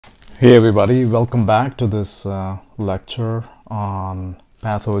Hey everybody, welcome back to this lecture on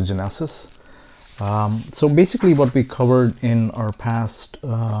pathogenesis. So basically what we covered in our past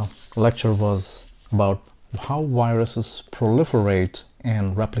lecture was about how viruses proliferate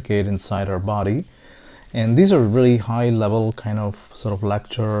and replicate inside our body. And these are really high level kind of sort of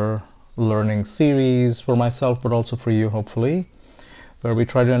lecture learning series for myself, but also for you hopefully, where we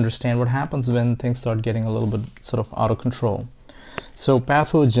try to understand what happens when things start getting a little bit sort of out of control. So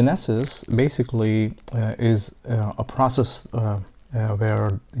pathogenesis basically is a process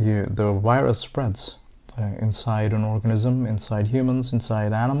where the virus spreads inside an organism, inside humans,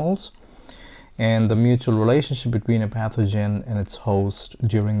 inside animals, and the mutual relationship between a pathogen and its host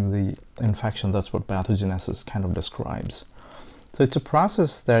during the infection. That's what pathogenesis kind of describes. So it's a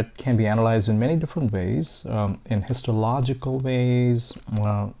process that can be analyzed in many different ways, in histological ways,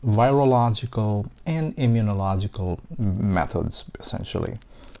 virological, and immunological methods, essentially.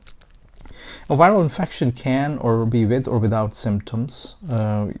 A viral infection can or be with or without symptoms.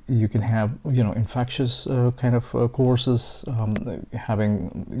 You can have, infectious kind of courses,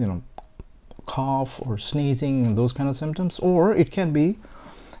 having, cough or sneezing and those kind of symptoms, or it can be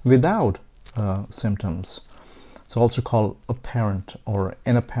without symptoms. It's also called apparent or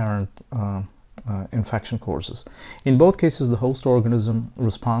inapparent infection courses. In both cases, the host organism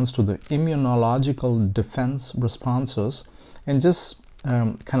responds to the immunological defense responses and just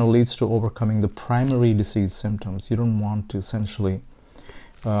kind of leads to overcoming the primary disease symptoms. You don't want to essentially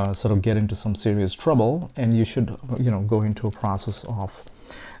sort of get into some serious trouble, and you should go into a process of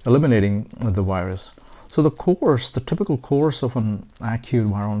eliminating the virus. So the typical course of an acute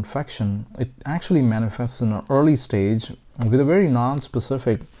viral infection, it actually manifests in an early stage with a very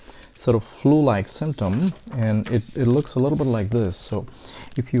non-specific sort of flu-like symptom, and it looks a little bit like this. So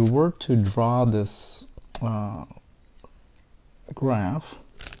if you were to draw this graph,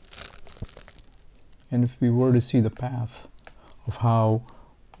 and if we were to see the path of how,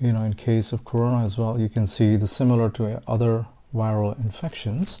 in case of corona as well, you can see the similar to other viral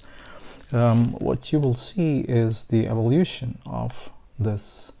infections. What you will see is the evolution of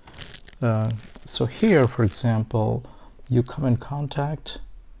this. So here, for example, you come in contact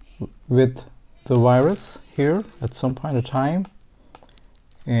with the virus here at some point of time,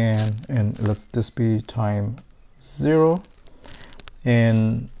 and let's this be time 0,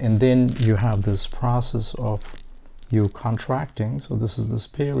 and then you have this process of you contracting. So this is this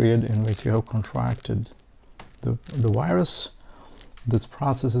period in which you have contracted the virus. This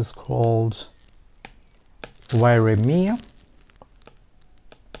process is called viremia.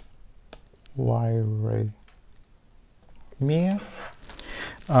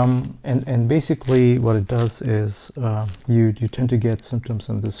 And basically what it does is you tend to get symptoms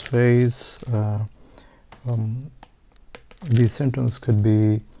in this phase. These symptoms could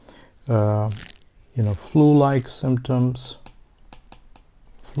be flu-like symptoms,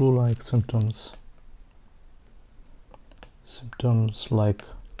 symptoms like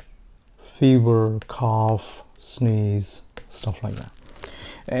fever, cough, sneeze, stuff like that.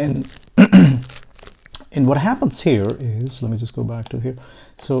 And and what happens here is, let me just go back to here.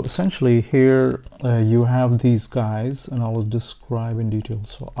 So essentially here you have these guys, and I'll describe in detail.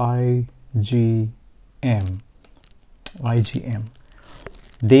 So IgM,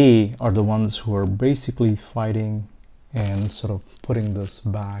 they are the ones who are basically fighting and sort of putting this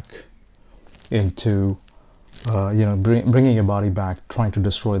back into bringing your body back, trying to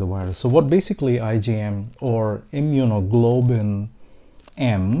destroy the virus. So what basically IgM or immunoglobulin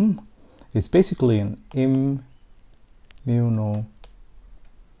M is basically an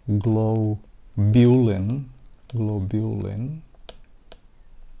immunoglobulin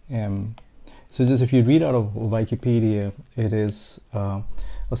M. So just if you read out of Wikipedia, it is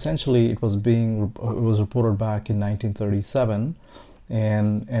essentially it was reported back in 1937.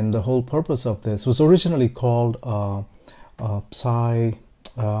 And the whole purpose of this was originally called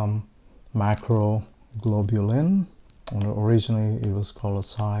macroglobulin. Originally it was called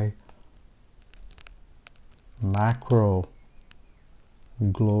a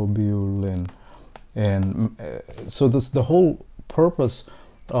macroglobulin. And so the whole purpose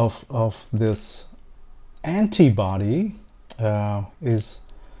of this antibody is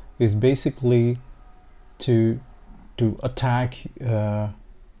basically to attack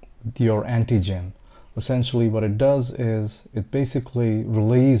your antigen. Essentially what it does is it basically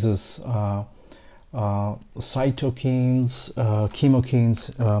releases cytokines, chemokines,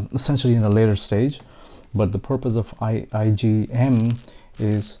 essentially in a later stage. But the purpose of IgM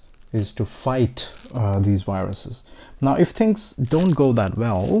is to fight these viruses. Now if things don't go that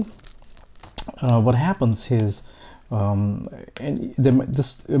well, what happens is And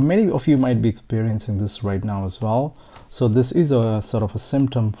many of you might be experiencing this right now as well. So this is a sort of a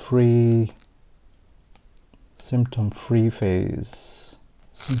symptom-free phase.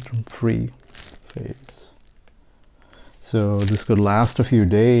 Symptom-free phase. So this could last a few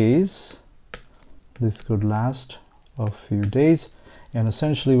days. This could last a few days. And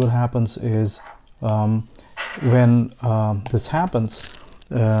essentially what happens is when this happens,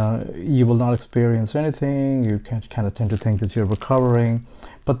 you will not experience anything. You can kind of tend to think that you're recovering,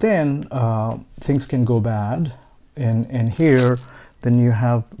 but then things can go bad. And here, then you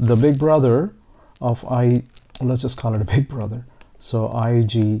have the big brother of let's just call it a big brother. So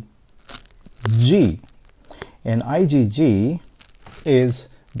IgG. And IgG is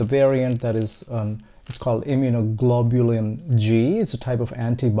the variant that is, it's called immunoglobulin G. It's a type of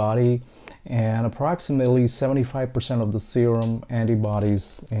antibody, and approximately 75% of the serum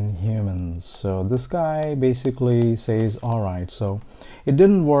antibodies in humans. So this guy basically says, all right, so it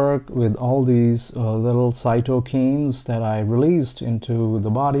didn't work with all these little cytokines that I released into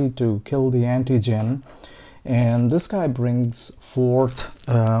the body to kill the antigen. And this guy brings forth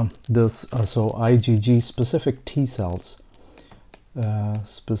so IgG specific T cells,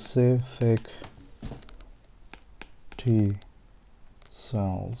 specific T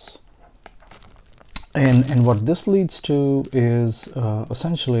cells. And what this leads to is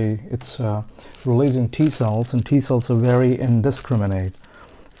essentially it's releasing T cells, and T cells are very indiscriminate.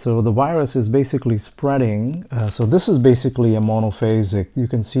 So the virus is basically spreading. So this is basically a monophasic. You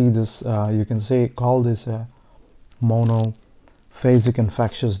can see this. You can call this a monophasic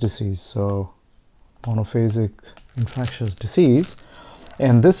infectious disease. So monophasic infectious disease,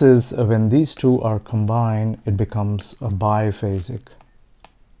 and this is when these two are combined, it becomes a biphasic.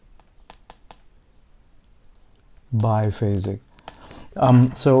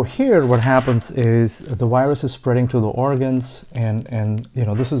 So here what happens is the virus is spreading to the organs, and you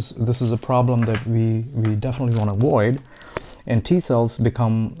know, this is a problem that we definitely want to avoid. And T cells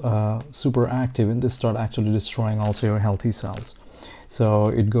become super active, and they start actually destroying also your healthy cells. So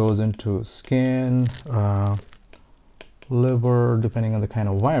it goes into skin, liver, depending on the kind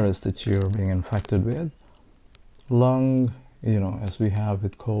of virus that you're being infected with, lung, you know, as we have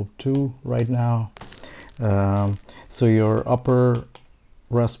with COVID-2 right now. So your upper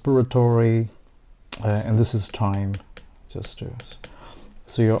respiratory, and this is time,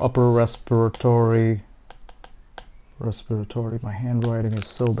 so your upper respiratory, my handwriting is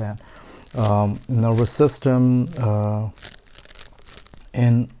so bad, nervous system,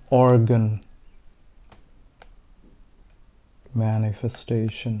 and organ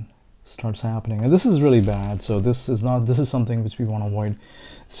manifestation starts happening, and this is really bad. So this is something which we want to avoid.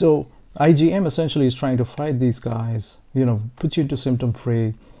 So IgM essentially is trying to fight these guys, you know, put you into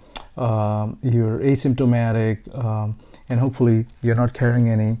symptom-free, you're asymptomatic, and hopefully you're not carrying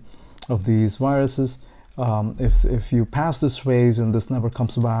any of these viruses. If you pass this phase and this never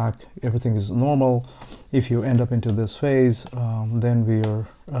comes back, everything is normal. If you end up into this phase, then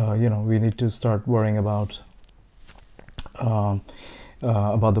we need to start worrying about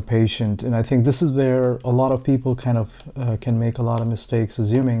the patient. And I think this is where a lot of people kind of can make a lot of mistakes,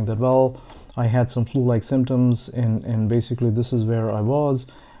 assuming that, well, I had some flu-like symptoms, and basically this is where I was,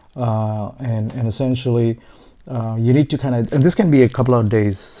 and essentially you need to kind of, and this can be a couple of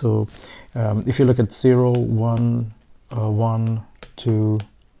days. So if you look at 0, 1, 1, 2,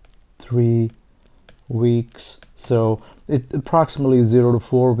 3 weeks, so it approximately 0 to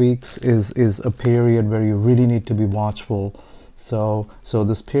 4 weeks is a period where you really need to be watchful. So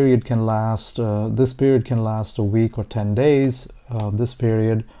this period can last a week or 10 days. This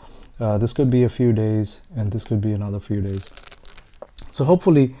could be a few days, and this could be another few days. So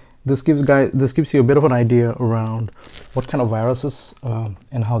hopefully this gives you a bit of an idea around what kind of viruses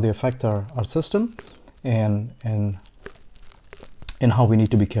and how they affect our system, and how we need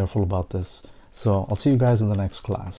to be careful about this. So I'll see you guys in the next class.